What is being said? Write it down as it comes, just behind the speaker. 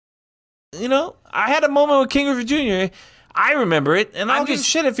I had a moment with King Griffey Jr. I remember it, and I don't give a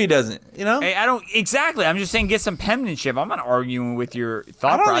shit if he doesn't. Hey, I don't exactly. I'm just saying, get some penmanship. I'm not arguing with your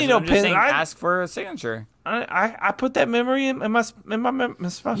thought I don't process. need no I'm just pen. saying, ask for a signature. I put that memory in my.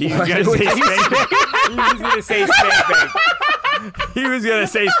 He was gonna say spank bang. He was gonna say spank bang. He was gonna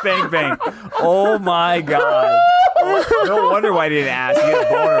say spank bang. Oh my god! No wonder why he didn't ask. He had a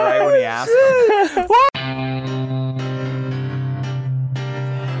boner right when he asked him.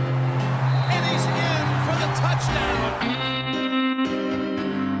 And he's in for the touchdown.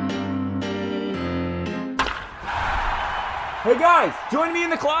 Hey guys, join me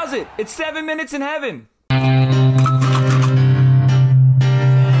in the closet. It's 7 minutes in heaven. And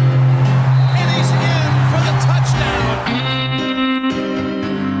he's in for the touchdown.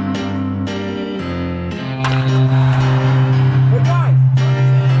 Hey guys.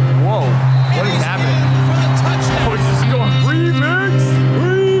 Whoa, what And is he's happening? in for the touchdown. Oh, it's just going remix.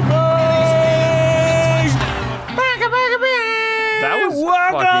 That was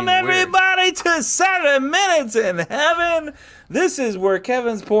Welcome fucking weird. everybody to 7 Minutes in Heaven. This is where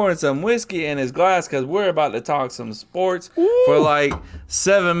Kevin's pouring some whiskey in his glass because we're about to talk some sports for like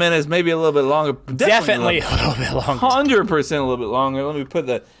 7 minutes, maybe a little bit longer. Definitely a little bit longer. 100% a little bit longer. Let me put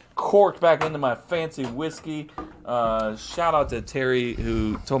the cork back into my fancy whiskey. Shout out to Terry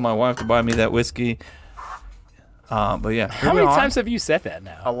who told my wife to buy me that whiskey. But yeah, How many times have you said that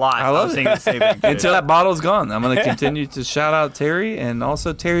now? A lot. I love was it. thinking the same thing. Until that bottle's gone, I'm going to continue to shout out Terry, and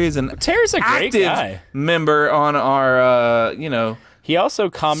also Terry is an Terry's a great active guy. member on our, He also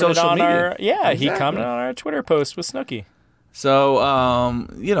commented Social on media. our he Exactly. commented on our Twitter post with Snooki. So,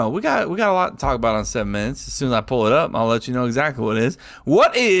 we got a lot to talk about on 7 minutes. As soon as I pull it up, I'll let you know exactly what it is.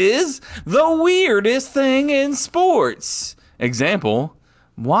 What is the weirdest thing in sports? Example,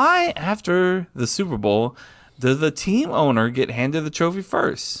 why after the Super Bowl does the team owner get handed the trophy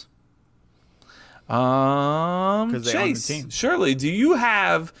first? they own the Chase, team. Shirley, do you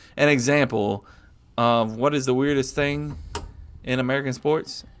have an example of what is the weirdest thing in American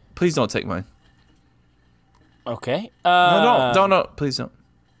sports? Please don't take mine. Okay. No, don't. Please don't.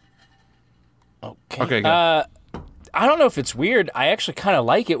 Okay. Okay, go. I don't know if it's weird. I actually kind of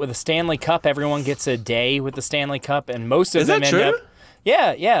like it with the Stanley Cup. Everyone gets a day with the Stanley Cup, and most of Is them that end true? up.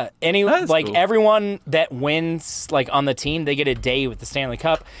 Yeah. That's cool. Everyone that wins on the team, they get a day with the Stanley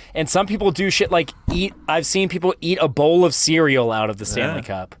Cup. And some people do shit like eat. I've seen people eat a bowl of cereal out of the Stanley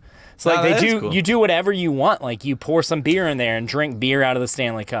Cup. So No, they that is do. cool. You do whatever you want. Like you pour some beer in there and drink beer out of the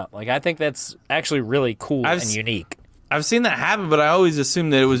Stanley Cup. Like I think that's actually really cool and unique. I've seen that happen, but I always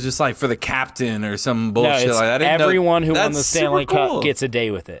assumed that it was just like for the captain or some No, bullshit it's like that. I didn't know- everyone who won That's the Stanley super cool. Cup gets a day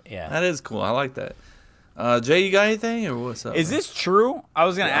with it. Yeah. That is cool. I like that. Jay, you got anything or what's up? Is this true? I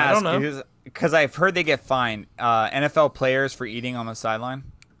was gonna Yeah, I ask don't know. because I've heard they get fined NFL players for eating on the sideline.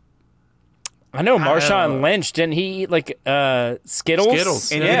 I know don't Marshawn know. Lynch, didn't he eat Skittles?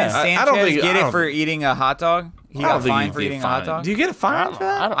 Skittles. And Yeah. didn't I Sanchez don't think- get I it don't for think- eating a hot dog? He I don't got think fined you for get eating a hot fined. dog. Do you get a fine for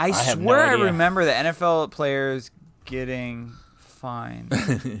that? I have no swear I idea. remember the NFL players getting fined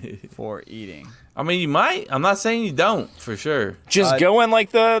for eating. I mean, you might. I'm not saying you don't, for sure. Just go in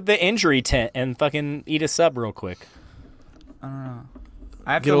the injury tent and fucking eat a sub real quick.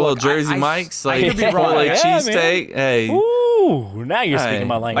 I have Get to a little look. Jersey I Mike's, I like could be wrong. Chipotle Yeah, cheesesteak. Hey, Ooh, now you're Hey, speaking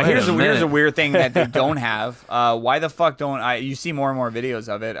my But language. Wait here's a a minute. weird thing that they don't have. Why the fuck don't you see more and more videos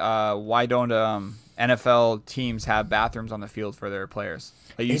of it? Why don't NFL teams have bathrooms on the field for their players?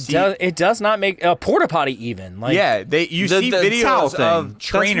 Like, you see, It does not make a porta potty even. Like yeah, The you see towel videos thing. of That's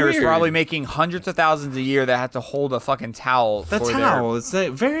trainers weird. probably making hundreds of thousands a year that have to hold a fucking towel the for towel. It's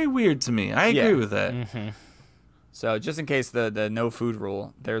very weird to me. I Yeah. agree with that. So just in case the no food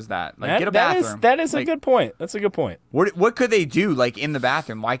rule, there's that. Like, that- get a that bathroom. That is Like, a good point. That's a good point. What could they do like in the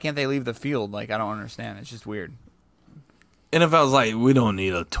bathroom? Why can't they leave the field? Like, I don't understand. It's just weird. NFL's like, we don't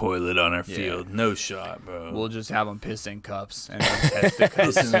need a toilet on our field. No shot, bro. We'll just have them piss in cups and test the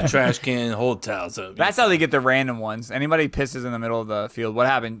cups. Piss in the trash can, hold towels up. That's how they get the random ones. Anybody pisses in the middle of the field. What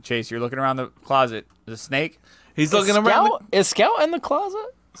happened, Chase? You're looking around the closet. Is a snake? He's looking around. Is Scout in the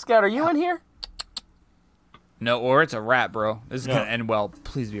closet? Scout, are you in here? No, or it's a rat, bro. This is gonna end well.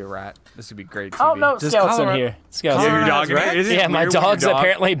 Please be a rat. This would be great TV. Oh no, Does Scout's Colorado- in here. Scout's Yeah, in your here. dog in here? Isn't it Yeah, my weird when your dog's dog-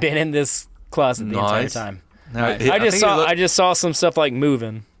 apparently been in this closet the entire Nice. time. No, Nice. I just think he I just saw some stuff like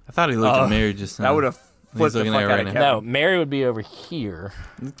moving. I thought he looked at Mary just now. That would have flipped the looking fuck at it out right of now. Kevin. No, Mary would be over here.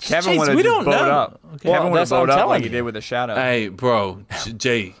 Kevin Chase, would have we just don't bowed know. up. Okay. Well, Kevin would have that's what I'm bowed up telling like he you. did with the shadow. Hey, bro,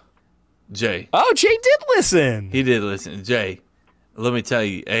 Jay, Oh, Jay did listen. he did listen. Jay, let me tell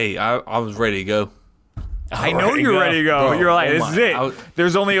you, hey, I was ready to go. I know you're ready to go. Bro, You're like, oh this my- is it. I was-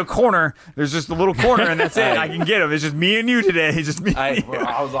 There's only a corner. There's just a little corner, and that's it. I can get him. It's just me and you today. Just me.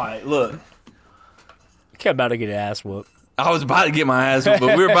 I was like, look, I'm about to get an ass whoop. I was about to get my ass whooped,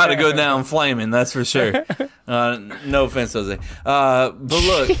 but we were about to go down flaming. That's for sure. No offense, Jose. But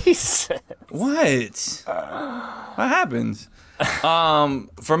look, what happens?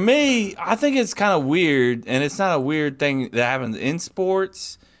 For me, I think it's kind of weird, and it's not a weird thing that happens in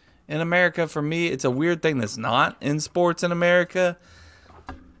sports in America. For me, it's a weird thing that's not in sports in America.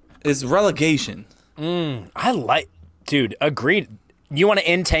 Is relegation. Dude, agreed. You want to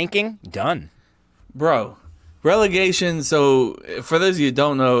end tanking? Done. Bro, relegation. So for those of you who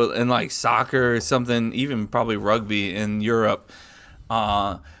don't know, in like soccer or something, even probably rugby in Europe,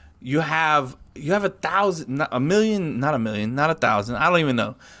 you have 1,000, not a million, not 1,000. I don't even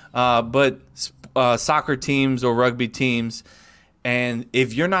know. But soccer teams or rugby teams, and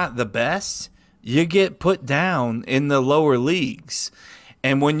if you're not the best, you get put down in the lower leagues.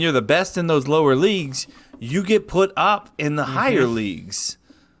 And when you're the best in those lower leagues, you get put up in the higher leagues.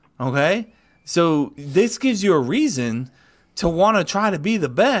 Okay? So this gives you a reason to want to try to be the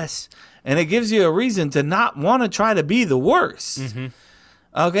best, and it gives you a reason to not want to try to be the worst.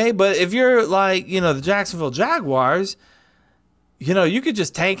 Okay? But if you're like, the Jacksonville Jaguars, you could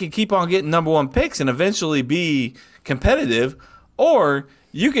just tank and keep on getting number one picks and eventually be competitive, or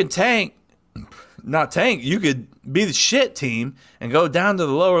you could you could be the shit team and go down to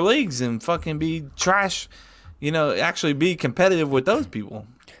the lower leagues and fucking be trash, actually be competitive with those people.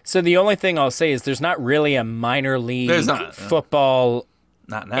 So the only thing I'll say is there's not really a minor league There's not. football,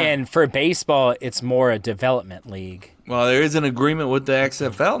 Not now. and for baseball, it's more a development league. Well, there is an agreement with the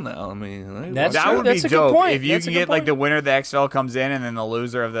XFL now. I mean, That's That true. would That's be a good dope point. if you That's can a good get like point. the winner of the XFL comes in and then the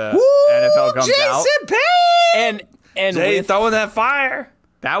loser of the NFL comes out. And Jay with, throwing that fire.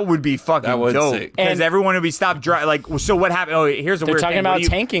 That would be fucking That would dope. sick. Because And- everyone would be stopped dry. Like, so what happened? Oh, here's a they're weird talking thing. about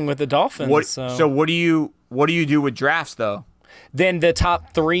tanking with the Dolphins. So what do you do with drafts though? Then the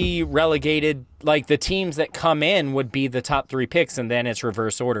top three relegated, like the teams that come in would be the top three picks, and then it's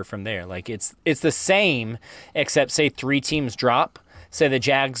reverse order from there. Like it's the same, except say three teams drop. Say the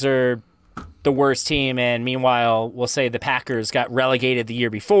Jags are the worst team, and meanwhile, we'll say the Packers got relegated the year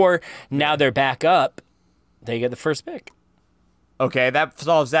before. Now they're back up. They get the first pick. Okay, that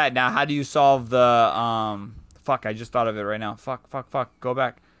solves that. Now, how do you solve the fuck? I just thought of it right now. Fuck. Go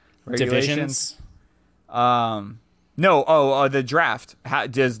back. Regulations. Divisions. No. The draft. How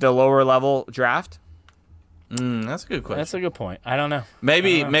does the lower level draft? That's a good question. That's a good point. I don't know.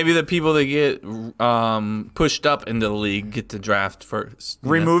 Maybe the people that get pushed up into the league get to draft first.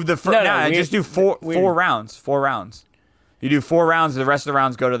 Remove the first. No, Nah, weird- just do four weird. rounds. 4 rounds. You do 4 rounds. The rest of the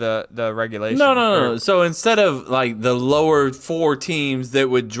rounds go to the regulation. No. So instead of like the lower 4 teams that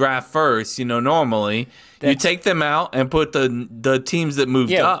would draft first, normally you take them out and put the teams that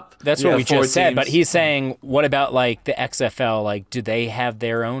moved up. That's what we 4 just said. But teams. he's saying, what about like the XFL? Like, do they have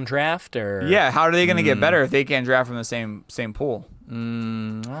their own draft or? Yeah. How are they going to get better if they can't draft from the same pool? I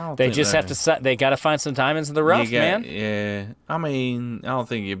don't They think just that- have to. They got to find some diamonds in the rough, you got- man. Yeah, I mean, I don't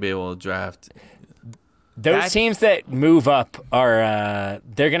think you'd be able to draft. Those That- teams that move up are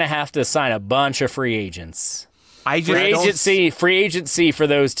they're gonna have to sign a bunch of free agents. I just Free agency for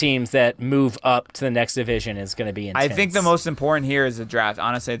those teams that move up to the next division is going to be I intense. think the most important here is the draft.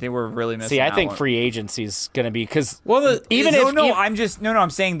 Honestly, I think we're really missing. I that think one. free agency is going to be because Well, even no, if no, even- I'm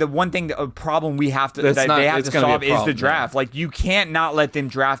saying the one thing, a problem we have to That's that not- they have it's to gonna be a solve is the problem, draft. yeah. Like you can't not let them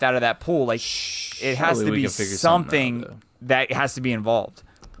draft out of that pool. Like it has Surely to we be can figure something out, something that has to be involved.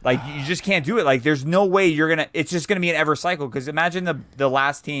 Like you just can't do it. Like there's no way you're gonna. It's just gonna be an ever cycle. Because imagine the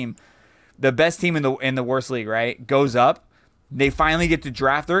last team, the best team in the worst league, right, goes up. They finally get to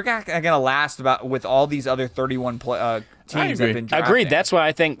draft. They're gonna last about with all these other 31 teams that have agree. been drafted. agreed. That's why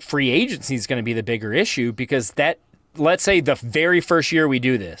I think free agency is going to be the bigger issue because that. Let's say the very first year we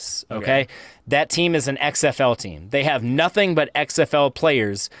do this, okay? That team is an XFL team. They have nothing but XFL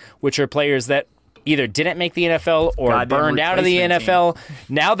players, which are players that either didn't make the NFL or Goddamn burned out of the replacement NFL.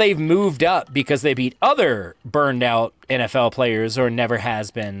 Now they've moved up because they beat other burned out NFL players or never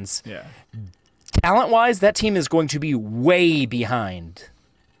has-beens. Yeah. Talent-wise, that team is going to be way behind,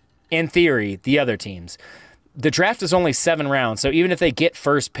 in theory, the other teams. The draft is only 7 rounds, so even if they get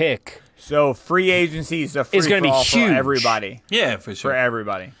first pick, So free agency is a free It's gonna be for all huge. for everybody. Yeah, for sure. For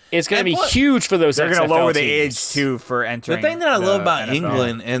everybody. it's going to And be plus- huge for those They're XFL going to lower the teams. age too for The entering. thing that I love the about NFL.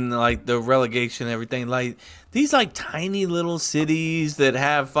 England and like the relegation and everything, like these like tiny little cities that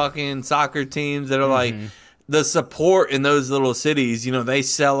have fucking soccer teams that are like the support in those little cities, they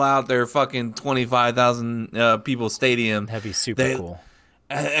sell out their fucking 25,000 people stadium. That'd be super They- cool.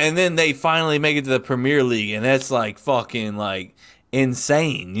 and then they finally make it to the Premier League, and that's like fucking like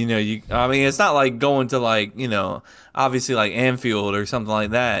insane. You know, I mean, it's not like going to like, you know, obviously like Anfield or something like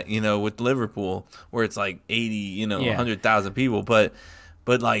that, you know, with Liverpool where it's like 80, you know, 100,000 people, but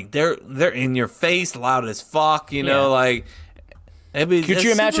like they're in your face, loud as fuck, you know, like. Could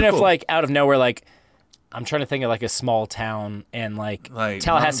you imagine if like out of nowhere, like I'm trying to think of like a small town and like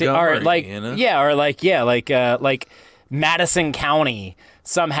Tallahassee, or like you know? like Madison County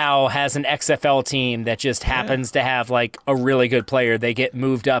somehow has an XFL team that just happens to have like a really good player. They get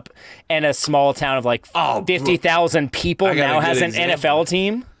moved up, and a small town of like 50,000 people now has an NFL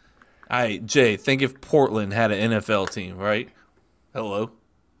team. All right, Jay, think if Portland had an NFL team, right? Hello.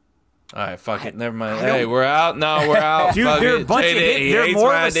 All right, fuck it. Never mind. Hey, we're out. No, we're out. Dude, they're a bunch of they're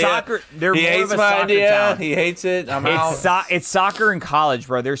more of a soccer. They're he more hates of a my soccer idea. town. He hates it. I'm out. It's soccer in college,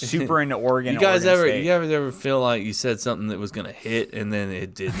 bro. They're super into Oregon. You guys Oregon State. ever feel like you said something that was gonna hit and then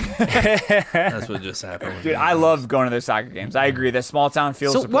it didn't? That's what just happened. Dude, I love going to those soccer games. I agree. That small town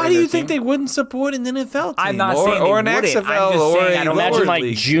feels. So why do you think they wouldn't support an NFL team? I'm not or, saying or they an wouldn't. XFL I'm just or saying, a I don't lower Imagine like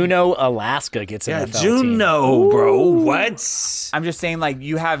league. Juneau, Alaska gets an NFL team. Juneau, bro. What? I'm just saying, like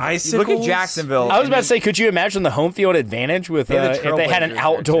you have. Icicles? Look at Jacksonville. I was about to say, could you imagine the home field advantage with They have the if they had an Trailblazers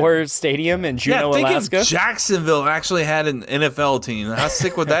outdoor stadium in Juneau, think Alaska? if Jacksonville actually had an NFL team. How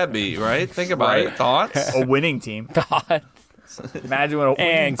sick would that be, right? Think about it. Thoughts? a winning team. God. Imagine what a winning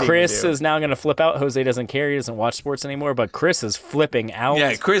And team Chris would do. is now going to flip out. Jose doesn't care. He doesn't watch sports anymore. But Chris is flipping out.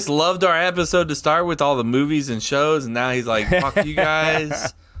 Yeah, Chris loved our episode to start with all the movies and shows, and now he's like, fuck you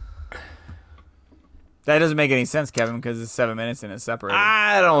guys. That doesn't make any sense, Kevin, because it's 7 minutes and it's separated.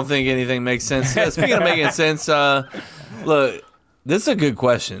 I don't think anything makes sense. Yeah, speaking of making sense, look, this is a good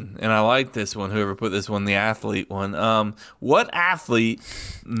question, and I like this one, whoever put this one, the athlete one. What athlete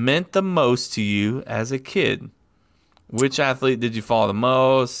meant the most to you as a kid? Which athlete did you follow the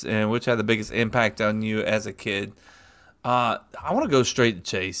most, and which had the biggest impact on you as a kid? I want to go straight to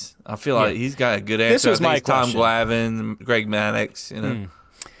Chase. I feel like he's got a good answer. This was I think my it's Tom question. Glavine, Greg Maddox, you know.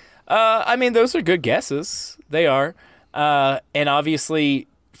 I mean, those are good guesses. They are. And obviously,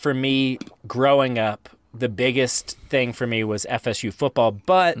 for me, growing up, the biggest thing for me was FSU football.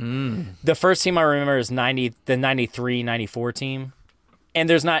 But the first team I remember is the 93-94 team. And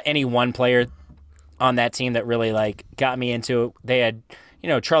there's not any one player on that team that really like got me into it. They had, you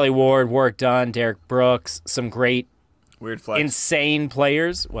know, Charlie Ward, Warwick Dunn, Derek Brooks, some great, Weird flex. insane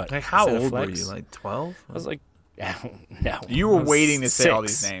players. What? Like, how Is it a old were flex? you? Like 12? I was like, no. You were I was waiting to say all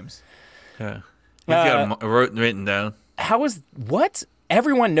 6. these names. Yeah. He's got them written down. How is what?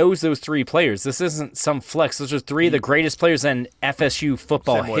 Everyone knows those 3 players. This isn't some flex. Those are 3 of the greatest players in FSU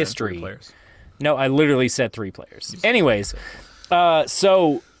football Said more than 3 history. players. No, I literally said 3 players. Anyways,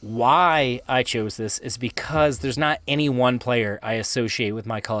 so why I chose this is because there's not any one player I associate with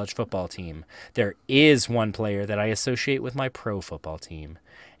my college football team. There is one player that I associate with my pro football team,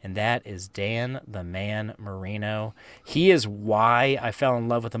 and that is Dan the Man Marino. He is why I fell in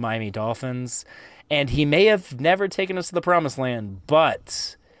love with the Miami Dolphins, and he may have never taken us to the promised land,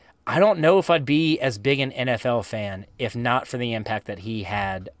 but I don't know if I'd be as big an NFL fan if not for the impact that he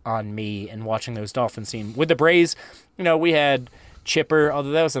had on me and watching those Dolphins team. With the Braves, you know, we had Chipper,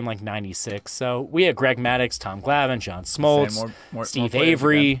 although that was in like 96. So we had Greg Maddox, Tom Glavine, John Smoltz, Steve players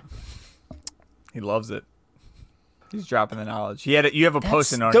Avery. again. He loves it. He's dropping the knowledge. You have a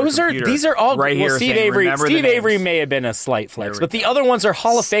post-it on Those your are computer these are all right well, here. Steve saying, Avery. "Remember the Steve Avery names." may have been a slight flex, we but the other ones are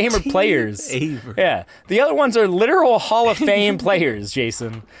Hall of Famer players. Avery. Yeah, the other ones are literal Hall of Fame players,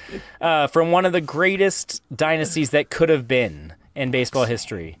 Jason, from one of the greatest dynasties that could have been in baseball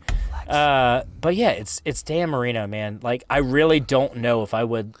history. But yeah, it's Dan Marino, man. Like, I really don't know if I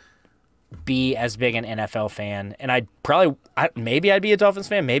would be as big an NFL fan, and maybe I'd be a Dolphins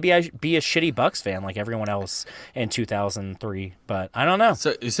fan, maybe I'd be a shitty Bucks fan like everyone else in 2003, but I don't know.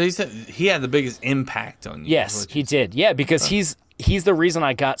 So you said he had the biggest impact on you. Yes, he did. Yeah, because he's the reason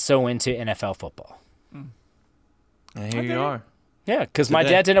I got so into NFL football. And here you are. Yeah, because my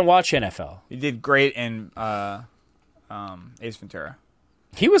Today. dad didn't watch NFL. He did great in Ace Ventura.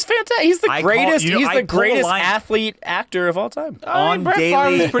 He was fantastic. He's the I greatest. call- you know, he's I the pull a greatest line. athlete actor of all time. I mean, Brett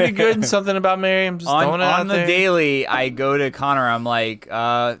daily- Favre is pretty good in Something About Mary. I'm just throwing it out On the there. daily, I go to Connor. I'm like,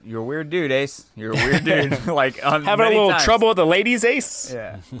 you're a weird dude, Ace. You're a weird dude. Like, Having a many little times. trouble with the ladies' ace.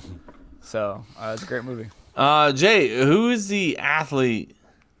 Yeah. So it's a great movie. Jay, who is the athlete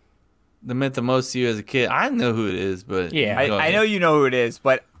that meant the most to you as a kid? I know who it is, but Yeah. go I ahead. know you know who it is,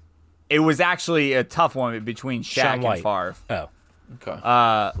 but it was actually a tough one between Shaun Shaq and White. Favre. Oh, Okay.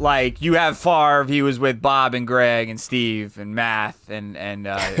 Like you have Favre, he was with Bob and Greg and Steve and Math and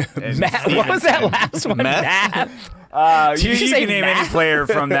Matt. What was that last one? Meth? Math. Did you You say can name any math? player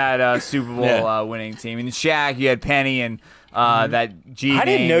from that Super Bowl Yeah. winning team. And Shaq, you had Penny and that G. I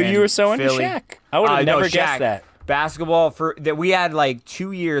didn't name know you and were so into Philly. Shaq. I would have No, never Shaq. guessed that. Basketball we had like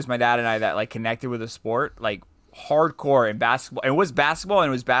 2 years, my dad and I, that like connected with a sport like hardcore in basketball. And it was basketball, and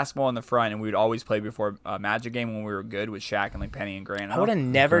it was basketball in the front, and we would always play before a Magic game when we were good with Shaq and like Penny and Grant. I would have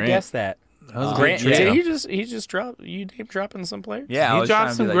never Grant. guessed that. That was a Grant, good trade. did he just drop you name dropping some players? Yeah, I He was trying dropped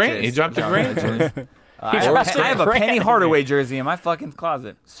to some be like Grant. Chase. He dropped a Grant. I have a Grant. Penny Hardaway jersey in my fucking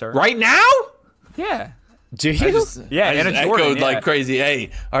closet, sir. Right now? Yeah. Do you? Yeah, I and a just Jordan, echoed yeah. like crazy.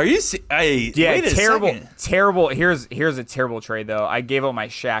 Hey, are you? Hey, Yeah, wait a second. terrible. Here's a terrible trade though. I gave up my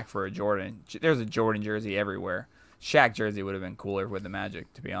Shaq for a Jordan. There's a Jordan jersey everywhere. Shaq jersey would have been cooler with the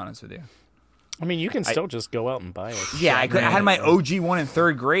Magic, to be honest with you. I mean, you can still just go out and buy it. Yeah, I had my OG one in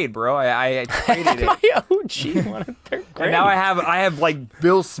third grade, bro. I traded it. My OG one in third grade. And now I have like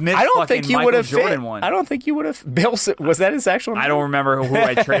Bill Smith. I don't fucking think you Michael would have Jordan fit. one. I don't think you would have. Bill, was that his actual name? I don't remember who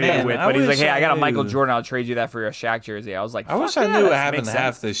I traded Man, it with, I but he's like, wish "Hey, I got a I Michael knew. Jordan. I'll trade you that for your Shaq jersey." I was like, I wish "Fuck I yeah, knew what that happened makes to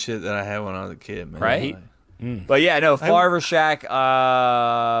half sense." the shit that I had when I was a kid, man. Right? Like, But yeah, no, Favre or Shaq.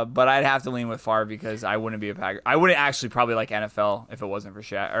 But I'd have to lean with Favre because I wouldn't be a Packer. I wouldn't actually probably like NFL if it wasn't for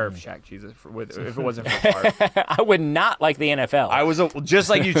Shaq or Shaq. Jesus, if it wasn't for Favre. I would not like the NFL. I was just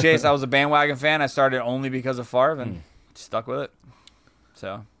like you, Chase. I was a bandwagon fan. I started only because of Favre and stuck with it.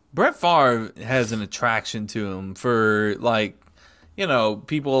 So Brett Favre has an attraction to him for like,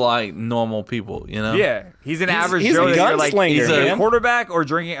 people like normal people. yeah, he's an average he's a Joe. That you're like, gunslinger, he's a man. quarterback or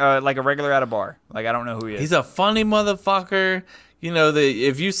drinking like a regular at a bar. Like I don't know who he is. He's a funny motherfucker.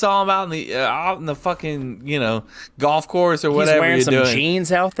 If you saw him out in the fucking golf course or He's whatever wearing you're some doing,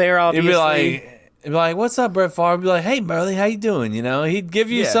 jeans out there. he'd Obviously, be like, "What's up, Brett Favre?" He'd be like, "Hey, Burley, how you doing?" He'd give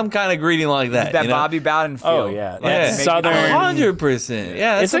you Yeah. some kind of greeting like that. that Bobby Bowden feel. Oh, yeah. Like, That's make- Southern- 100%.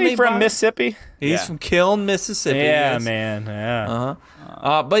 Yeah, that's isn't what he from Bobby- Mississippi? He's Yeah. from Kiln, Mississippi. Yeah, yes. man. Yeah.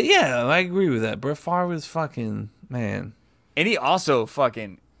 But yeah, I agree with that. Brett Favre was fucking man. And he also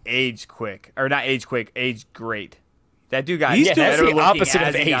fucking aged quick, or not aged quick, aged great. That dude got He's Yeah, doing that's better the looking opposite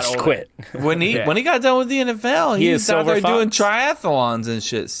as of he got age older. quit. When he Yeah. when he got done with the NFL, he is was out there Silver doing Fox. triathlons and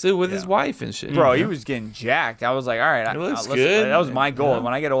shit, still with his wife and shit. Bro, he was getting jacked. I was like, all right, He looks let's- good. That was my goal.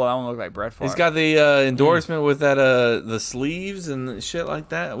 When I get old, I want to look like Brett Favre. He's got the endorsement with that the sleeves and shit like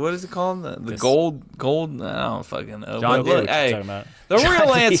that. What is it called? The gold. I don't fucking know. John But Deere. look, What you hey, talking about? the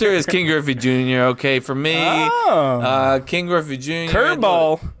real answer is King Griffey Jr. Okay, for me, Oh. King Griffey Jr.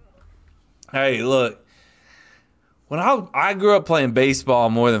 Curveball. Hey, look. When I grew up playing baseball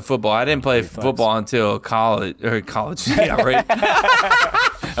more than football. I didn't play football until college. Yeah, right.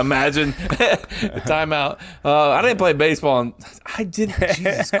 Imagine. Timeout. I didn't play baseball. I did.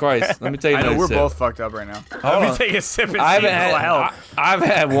 Jesus Christ. Let me take I know another we're sip. both fucked up right now. Hold Let on. me take a sip and I see haven't if it'll help. had. I've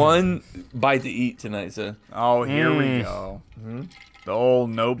had one bite to eat tonight. So Oh, here we go. The old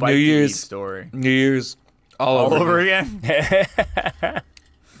no bite New to eat Year's story. New Year's all Over again. again?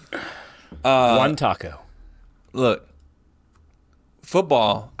 One taco. Look,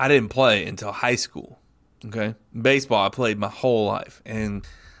 football I didn't play until high school. Okay, baseball I played my whole life, and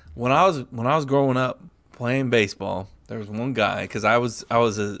when I was growing up playing baseball, there was one guy because I was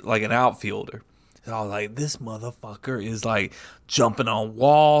like an outfielder. So I was like, this motherfucker is like jumping on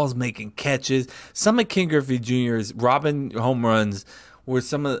walls, making catches. Some of King Griffey Jr.'s robbing home runs were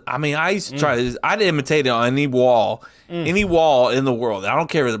some of. I used to try this. I'd imitate it on any wall in the world. I don't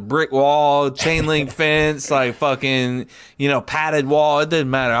care if it's a brick wall, chain link fence, like fucking padded wall. It doesn't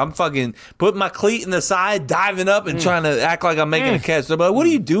matter. I'm fucking putting my cleat in the side, diving up, and trying to act like I'm making a catch. So, but what are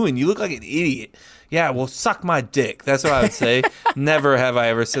you doing? You look like an idiot. Yeah, well, suck my dick. That's what I would say. Never have I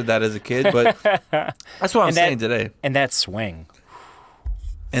ever said that as a kid, but that's what I'm saying today. And that swing.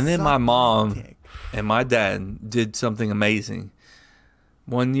 And then my mom and my dad did something amazing.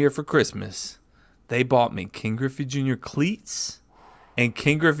 One year for Christmas, they bought me King Griffey Jr. cleats and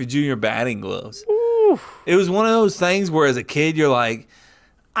King Griffey Jr. batting gloves. Ooh. It was one of those things where as a kid, you're like,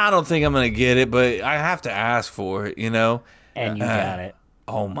 I don't think I'm going to get it, but I have to ask for it, And you got it.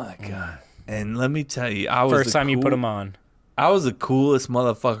 Oh, my God. And let me tell you, I was First time you put them on. I was the coolest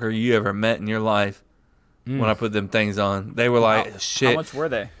motherfucker you ever met in your life when I put them things on. They were like, shit. How much were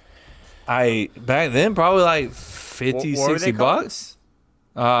they? Back then, probably like 50, What were 60 they called? bucks.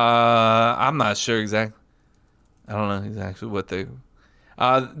 I'm not sure exactly. I don't know exactly what they.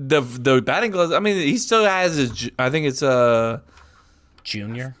 The batting gloves. I mean, he still has his. I think it's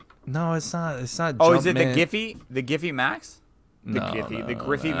Junior. No, it's not. It's not. Oh, is it the Jumpman. Giphy? The Giphy Max? The No, Giphy, no, the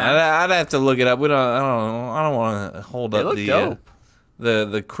Griffey no. Max. I'd have to look it up. I don't want to hold They up look the dope.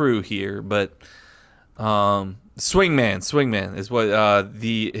 The crew here, but Swingman is what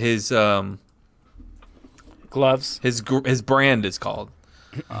his Gloves. His brand is called.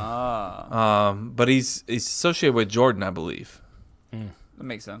 But he's associated with Jordan, I believe. That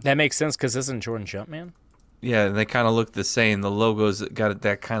makes sense. That makes sense because isn't Jordan Jumpman? Yeah, and they kind of look the same. The logo's got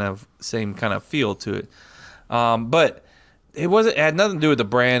that kind of same kind of feel to it. But it had nothing to do with the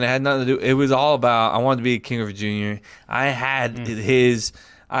brand. It had nothing to do. It was all about I wanted to be a King Griffey Jr. I had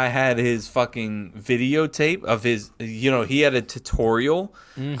his fucking videotape of his. He had a tutorial.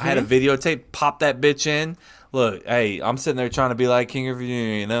 I had a videotape. Pop that bitch in. Look, hey, I'm sitting there trying to be like King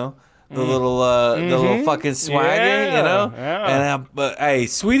Griffey Jr. The little fucking swagger, Yeah. But hey,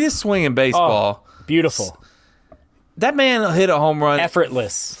 sweetest swing in baseball. Beautiful. That man hit a home run,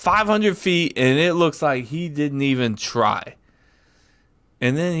 Effortless. 500 feet, and it looks like he didn't even try.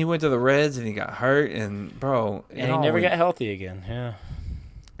 And then he went to the Reds and he got hurt, and bro, And he never got healthy again. Yeah.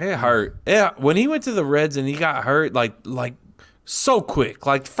 It hurt. Yeah, when he went to the Reds and he got hurt, like so quick,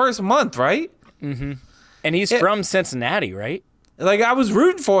 like the first month, right? And he's from Cincinnati, right? Like I was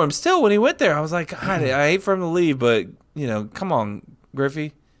rooting for him still when he went there. I was like, God, I hate for him to leave, but come on,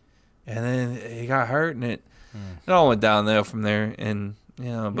 Griffey. And then he got hurt, and it all went down there from there. And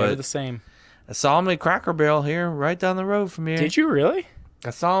Never but the same. I saw him at Cracker Barrel here, right down the road from here. Did you really? I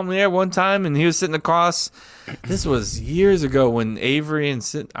saw him there one time, and he was sitting across. This was years ago when Avery and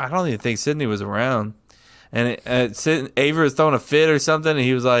I don't even think Sydney was around. And Avery was throwing a fit or something, and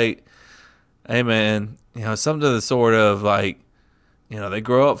he was like, "Hey man, something to the sort of like, they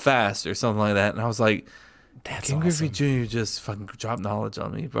grow up fast or something like that." And I was like, That's King Griffey awesome. Jr. just fucking dropped knowledge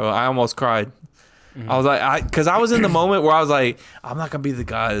on me, bro. I almost cried. I was like, because I was in the moment where I was like, I'm not gonna be the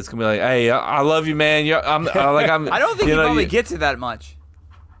guy that's gonna be like, "Hey, I love you, man." I'm I don't think he probably gets it that much.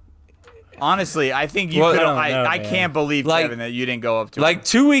 Honestly, I think you Well, could. I don't know, I man. can't believe, Like- Kevin, that you didn't go up to him. Like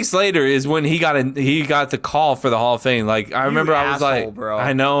 2 weeks later is when he got the call for the Hall of Fame. Like I remember, I was asshole, like, bro.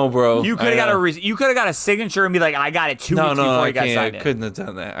 I know, bro. You could have got a signature and be like, I got it 2 weeks before I he got can't. signed. I couldn't have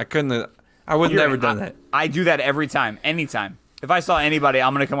done that. I would have You're- never done that. I do that every time, anytime. If I saw anybody,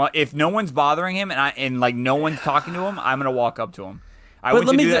 I'm gonna come up. If no one's bothering him and no one's talking to him, I'm gonna walk up to him. But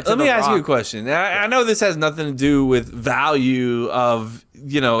let me do that to let me The ask you a Rock. question. I know this has nothing to do with value of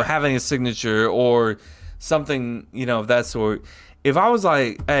having a signature or something of that sort. If I was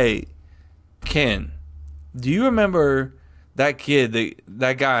like, "Hey, Ken, do you remember that kid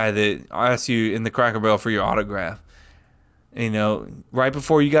that guy that asked you in the Cracker Barrel for your autograph? Right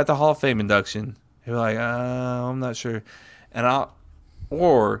before you got the Hall of Fame induction." You're like, "I'm not sure," and I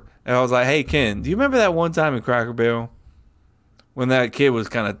was like, "Hey, Ken, do you remember that one time in Cracker Barrel when that kid was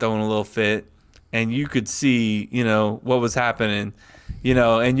kind of throwing a little fit, and you could see, what was happening,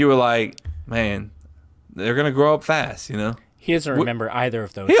 and you were like, man, they're gonna grow up fast, He doesn't remember either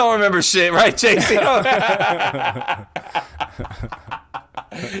of those. He don't remember shit, right, Chase?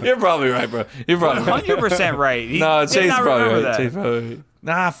 You're probably right, bro. You're probably right. 100% right. He No, did Chase not probably remember right. that. Chase probably right.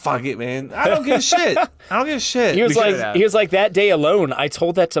 Nah, fuck it, man. I don't give a shit. I don't give a shit. He was Because like that day alone. I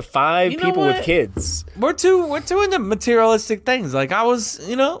told that to 5 You know people what? with kids. we're too into materialistic things. Like I was,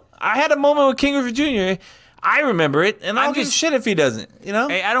 I had a moment with King Griffey Jr. I remember it, and I don't give a shit if he doesn't.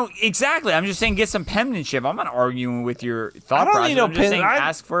 Hey, I don't exactly. I'm just saying, get some penmanship. I'm not arguing with your thought I don't process. need no I'm just pen. saying, I-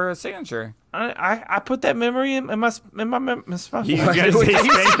 ask for a signature. I put that memory in my He was gonna say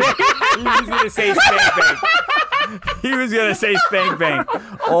spank bang. He was gonna say spank bang. He was gonna say spank bang.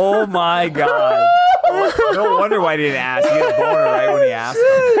 Oh my god! No wonder why he didn't ask. He had a boner right when he asked him.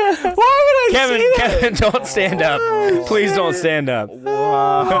 Why would I say that? Kevin, don't stand up. Please don't stand up.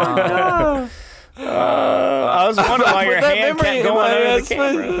 I was wondering why your Put that hand memory kept in going my under head. the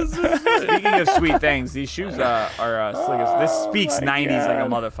camera. Speaking of sweet things, these shoes are slick as. This speaks 90s like a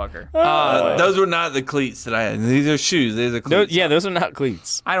motherfucker. Those were not the cleats that I had. These are shoes. These are cleats. Those are not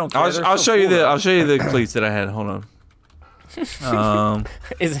cleats. I don't care. I'll show you the. I'll show you the cleats that I had. Hold on.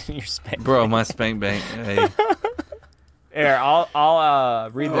 Isn't your spank? Bro, my spank bank. Hey. Here, I'll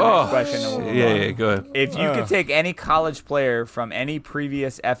read the next question. And we'll move on. Yeah. Go ahead. If you could take any college player from any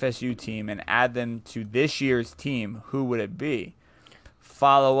previous FSU team and add them to this year's team, who would it be?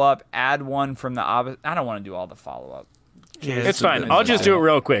 Follow up, add one from the opposite. I don't want to do all the follow up. It's fine. I'll just do it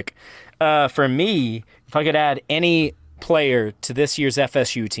real quick. For me, if I could add any player to this year's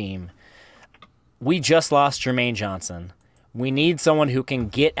FSU team, we just lost Jermaine Johnson. We need someone who can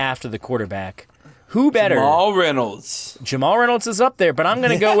get after the quarterback. Who better? Jamal Reynolds. Jamal Reynolds is up there, but I'm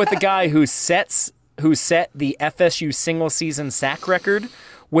going to go with the guy who set the FSU single season sack record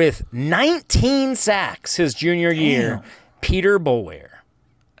with 19 sacks his junior year, Peter Boulware.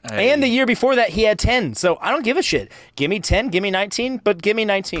 Hey. And the year before that, he had 10. So I don't give a shit. Give me 10, give me 19, but give me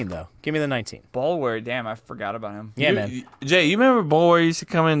 19, though. Give me the 19. Ballware, damn, I forgot about him. Yeah, man. Jay, you remember Boy used to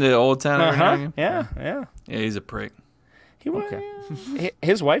come into Old Town every Uh-huh. night? Yeah. Yeah, he's a prick. He was. Okay.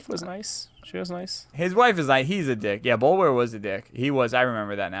 His wife was nice. She was nice. His wife is like, he's a dick. Yeah, Ballware was a dick. He was, I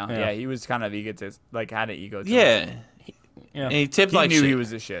remember that now. Yeah. Yeah, he was kind of egotist, like had an ego to him. Yeah. Yeah. And he tipped He like knew shit. he was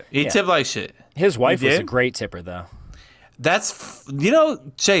the shit. He Yeah. tipped like shit. His wife was a did? great tipper, though. That's,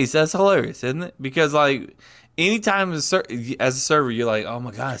 Chase, that's hilarious, isn't it? Because, like, anytime as a server, you're like, oh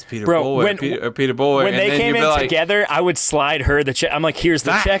my God, it's Peter Bro, Boy when- or Peter Boy. When and they then came you'd in be like, together, I would slide her the check. I'm like, here's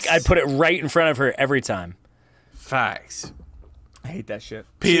the Facts. check. I'd put it right in front of her every time. Facts. I hate that shit.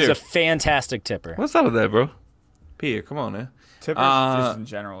 She's Peter. a fantastic tipper. What's up with that, bro? Peter, come on, man. Tippers, just in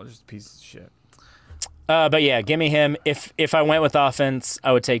general, just a piece of shit. But yeah, give me him. If I went with offense,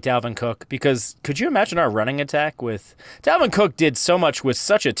 I would take Dalvin Cook because could you imagine our running attack with Dalvin Cook did so much with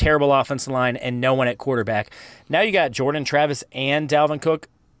such a terrible offensive line and no one at quarterback. Now you got Jordan Travis and Dalvin Cook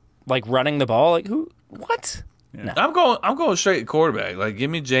like running the ball. Like who? What? No. I'm going straight quarterback. Like, give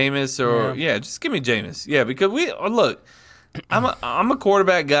me Jameis or just give me Jameis. Yeah, because look, I'm a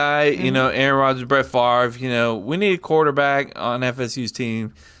quarterback guy. You know, Aaron Rodgers, Brett Favre. You know, we need a quarterback on FSU's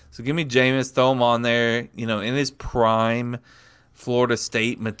team. So give me Jameis, throw him on there. You know, in his prime, Florida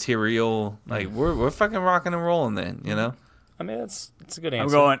State material. Like we're fucking rocking and rolling then. You know. I mean, that's a good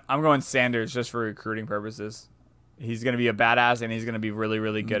answer. I'm going Sanders just for recruiting purposes. He's gonna be a badass and he's gonna be really,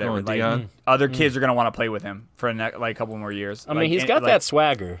 really good Going at like Deion? other kids are gonna want to play with him for a couple more years. I mean, he's got that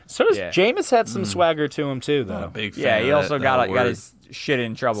swagger. So does Yeah. Jameis had some swagger to him too, I'm a though. big fan. Yeah, he of also that got word. his shit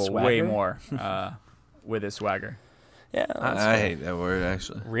in trouble way Swagger? more with his swagger. Yeah, I hate that word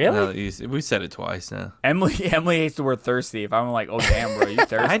actually. Really? Now that we said it twice now. Emily hates the word thirsty. If I'm like, oh damn, bro, you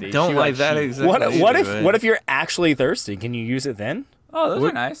thirsty? I don't She like that she- exactly. what if you're actually thirsty? Can you use it then? Oh, those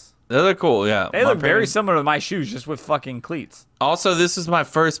are nice. They're cool. Yeah, They My look very parents- similar to my shoes, just with fucking cleats. Also, this is my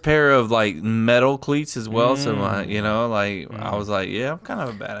first pair of like metal cleats as well. So I was like, yeah, I'm kind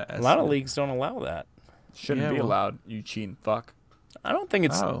of a badass. A lot of leagues don't allow that. Shouldn't Yeah, be well- allowed. You cheating fuck. I don't think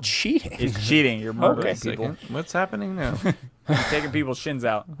it's Oh. cheating. It's cheating. You're Wait murdering a second. people. What's happening now? You're taking people's shins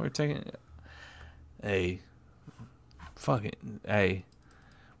out. We're taking. Hey, hey.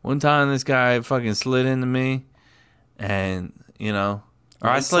 One time this guy fucking slid into me, and or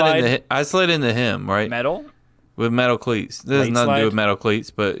I slid into him right Metal? with metal cleats. This has Late nothing to slide? do with metal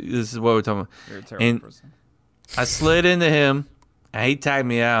cleats, but this is what we're talking about. You're a terrible And- person. I slid into him, and he tagged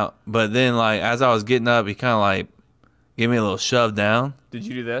me out. But then, like as I was getting up, he kind of like gave me a little shove down. Did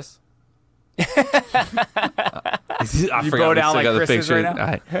you do this? I You forgot go we down still like got the Chris is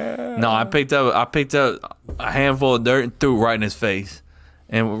right picture. No, I picked up a handful of dirt and threw it right in his face,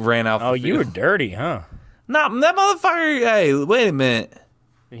 and ran out. Oh, the you were field. dirty, huh? No, that motherfucker. Hey, wait a minute.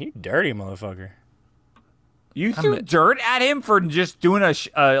 You dirty motherfucker. You threw dirt at him for just doing a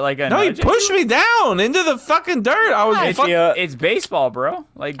No, he nudge at pushed you? me down into the fucking dirt. I was I fuck- feel- It's baseball, bro.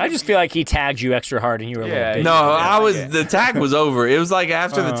 Like I just feel like he tagged you extra hard and you were a Yeah, little bitch. No, I was. okay. The tag was over. It was like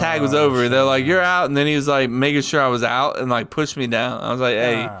after the tag was over. They're like, "You're out," and then he was like making sure I was out and like pushed me down. I was like,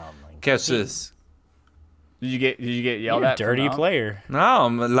 "Hey, Oh, my catch this." Did you get yelled You're a at? for dirty that? player. No,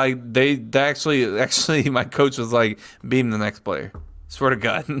 like they actually, my coach was like, "Beam the next player." Swear to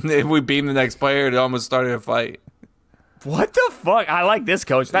God, if we beam the next player, it almost started a fight. What the fuck? I like this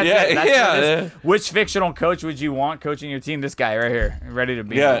coach. That's Yeah, it. That's yeah, this. yeah. Which fictional coach would you want coaching your team? This guy right here, ready to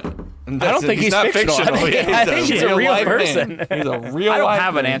be. Yeah, I don't think he's not fictional. I think he's a real life person. man. He's a real. I don't life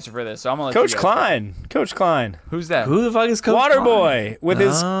have an man. answer for this, so I'm gonna let Coach you guys- Klein. Coach Klein. Who's that? Who the fuck is Coach Waterboy with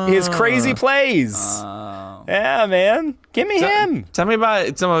his crazy plays. Oh. Yeah, man. Give me him. Tell me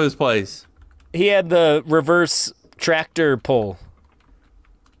about some of his plays. He had the reverse tractor pull.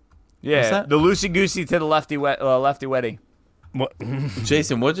 Yeah, that? the loosey goosey to the lefty weddy. What?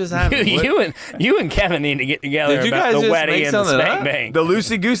 Jason, what just happened? What- you and Kevin need to get together Did you about guys the just wedding make and the something spank up? bang. The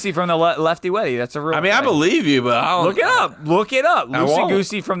loosey goosey from the lefty weddy. That's a real. I mean, I thing. believe you, but I don't. Look it up. Look it up. Loosey won't.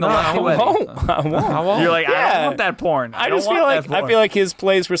 goosey from the No, lefty I weddy. won't. I won't. I won't. You're like, I Yeah. don't want that porn. I don't just feel want that like porn. his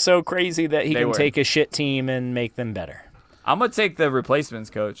plays were so crazy that he They can were. take a shit team and make them better. I'm gonna take the replacements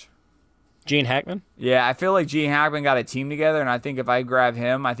coach. Gene Hackman. Yeah, I feel like Gene Hackman got a team together, and I think if I grab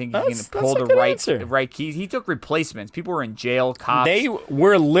him, I think he That's can pull a the good right answer. right keys. He took replacements. People were in jail. Cops. They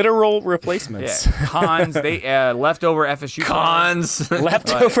were literal yeah, replacements. cons. They leftover FSU Cons.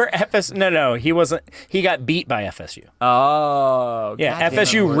 Leftover FS. No, he wasn't. He got beat by FSU. Oh, Yeah, God damn it,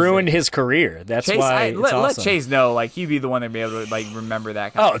 FSU what was ruined it? his career. That's Chase, why it's let awesome. Chase know, like he'd be the one to be able to like remember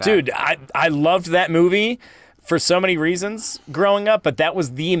that. Kind Oh, of fact. dude, I loved that movie. for so many reasons growing up, but that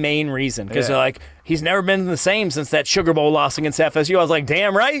was the main reason because they're like, he's never been the same since that Sugar Bowl loss against FSU. I was like,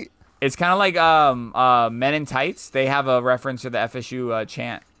 damn right. It's kind of like Men in Tights. They have a reference to the FSU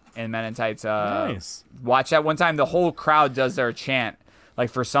chant in Men in Tights. Nice. Watch that one time. The whole crowd does their chant like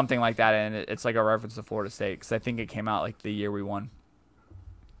for something like that, and it's like a reference to Florida State because I think it came out like the year we won.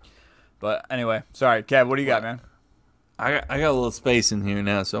 But anyway, sorry, Kev. What do you got, man? I got a little space in here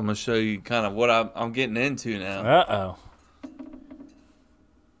now, so I'm gonna show you kind of what I'm getting into now. Uh-oh.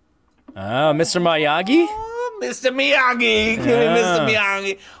 Oh, Mr. Miyagi? Oh, Mr. Miyagi, give me Mr.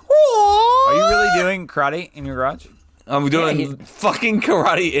 Miyagi. Are you really doing karate in your garage? I'm doing fucking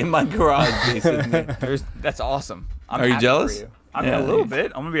karate in my garage, Jason. That's awesome. Are you happy jealous? for you. I mean, Yeah. a little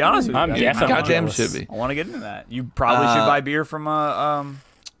bit. I'm gonna be honest with you. I'm guys. definitely Goddamn jealous. should be. I want to get into that. You probably should buy beer from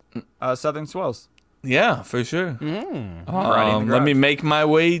Southern Swells. Yeah, for sure. Karate in the Let me garage. make my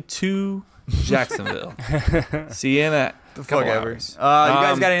way to Jacksonville. See you in a couple hours. You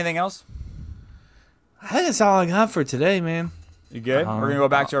guys got anything else? I think that's all I got for today, man. You good? We're gonna go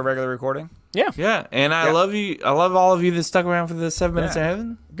back to our regular recording. Yeah, and I love you. I love all of you that stuck around for the 7 minutes of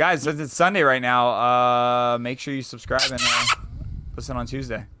heaven. Guys, since it's Sunday right now, make sure you subscribe and listen on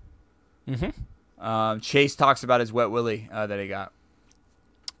Tuesday. Chase talks about his wet willy that he got.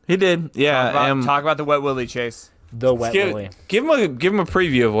 He did, yeah. Talk about the wet willy, Chase. The wet willy. Give him a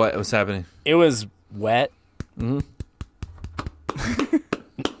preview of what was happening. It was wet.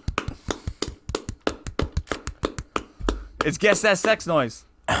 It's Guess That Sex Noise.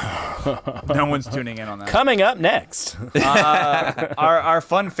 No one's tuning in on that. Coming up next. Our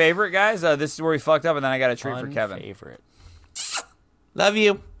fun favorite, guys. This is where we fucked up, and then I got a treat for Kevin. Favorite. Love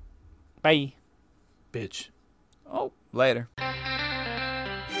you, Bye. bitch. Oh, later.